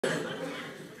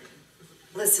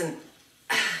Listen,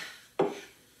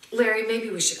 Larry, maybe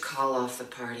we should call off the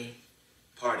party.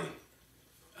 Party?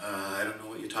 I don't know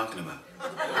what you're talking about.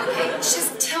 Okay,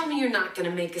 just tell me you're not going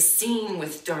to make a scene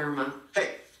with Dharma.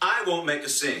 Hey, I won't make a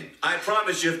scene. I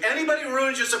promise you, if anybody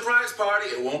ruins your surprise party,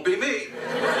 it won't be me.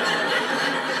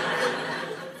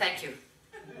 Thank you.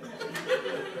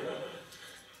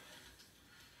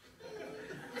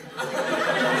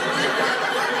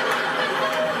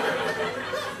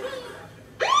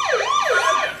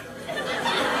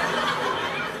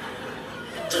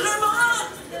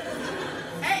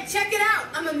 Hey, check it out.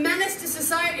 I'm a menace to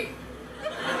society.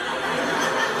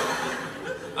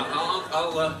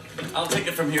 I'll take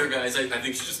it from here, guys. I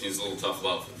think she just needs a little tough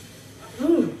love.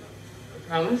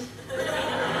 Promise?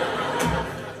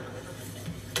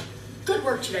 Good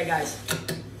work today, guys.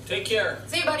 Take care.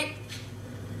 See you, buddy.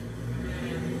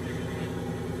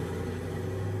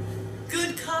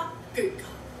 Good cop, good cop.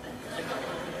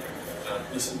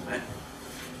 Listen,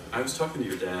 I was talking to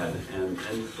your dad, and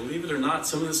believe it or not,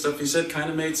 some of the stuff he said kind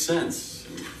of made sense.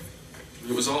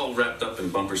 It was all wrapped up in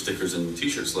bumper stickers and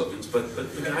t-shirt slogans, but the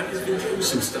guy has been through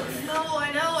some stuff. No,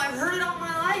 I know. I've heard it all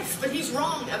my life. But he's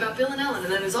wrong about Bill and Ellen,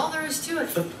 and that is all there is to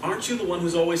it. But aren't you the one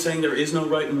who's always saying there is no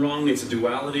right and wrong? It's a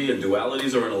duality, and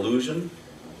dualities are an illusion?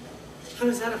 How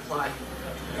does that apply?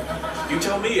 You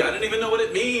tell me. I didn't even know what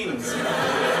it means.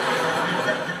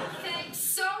 Thanks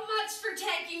so much for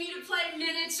taking me to play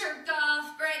miniature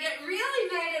golf, Greg. It really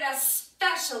made it a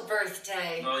special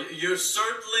birthday. Well, you're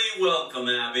certainly welcome,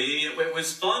 Abby. It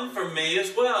was fun for me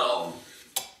as well.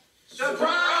 Surprise!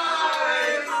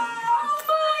 Oh,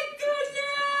 my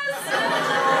goodness!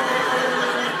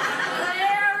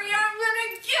 Larry, I'm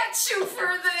gonna get you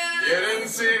for this! You didn't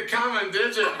see it coming,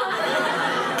 did you?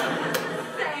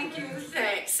 Thank you.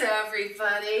 Thanks,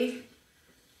 everybody.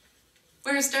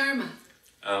 Where's Dharma?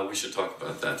 We should talk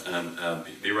about that.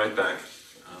 Be right back.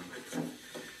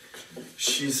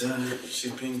 She's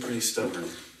being pretty stubborn.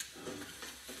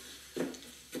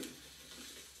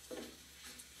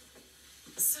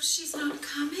 So she's not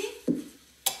coming?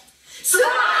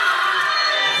 Surprise!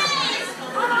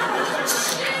 Oh,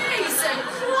 jeez and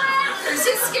crackers!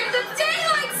 You scared the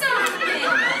daylights out of me!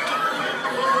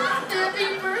 Happy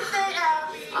birthday,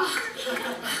 Abby.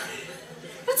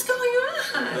 What's going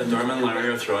on? Dharma and Larry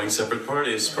are throwing separate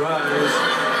parties. Surprise!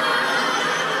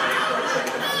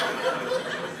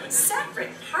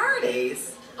 Separate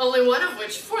parties? Only one of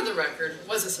which, for the record,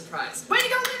 was a surprise. Way to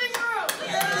go, living room!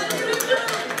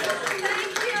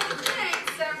 Thank you.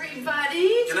 Thanks,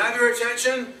 everybody. Can I have your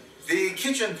attention? The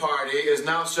kitchen party is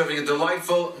now serving a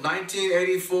delightful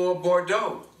 1984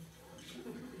 Bordeaux.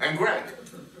 And Greg,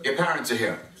 your parents are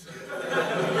here.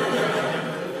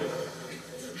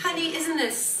 Honey, isn't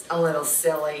this a little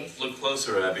silly? Look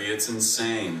closer, Abby. It's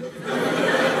insane.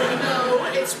 No,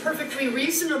 it's perfectly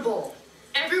reasonable.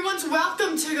 Everyone's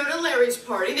welcome to go to Larry's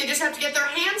party. They just have to get their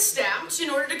hands stamped in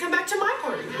order to come back to my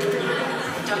party.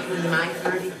 Don't you mean my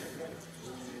party?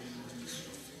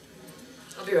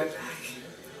 I'll be right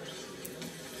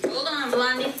back. Hold on,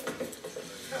 Blondie.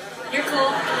 You're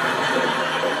cool.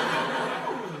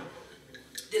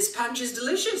 This punch is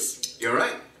delicious. You're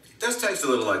right. It does taste a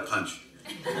little like punch.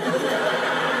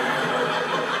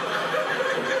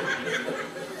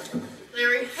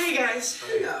 Larry, hey guys.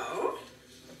 Hello.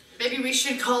 Maybe we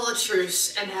should call a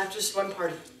truce and have just one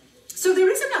party. So there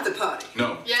is another party?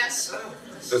 No. Yes.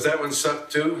 Does that one suck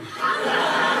too? Come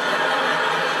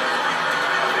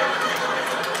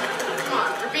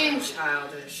on, we're being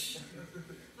childish.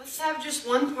 Let's have just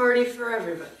one party for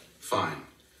everybody. Fine.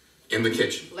 In the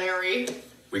kitchen. Larry.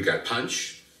 We got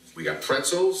punch. We got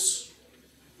pretzels.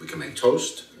 We can make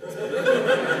toast. But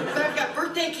I've got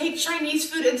birthday cake, Chinese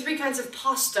food, and 3 kinds of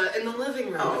pasta in the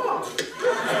living room. Oh.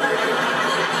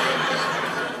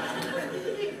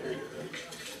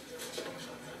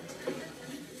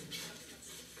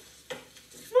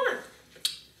 Come on.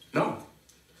 No.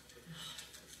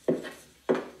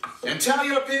 And tell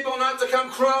your people not to come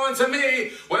crawling to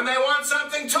me when they want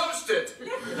something toasted.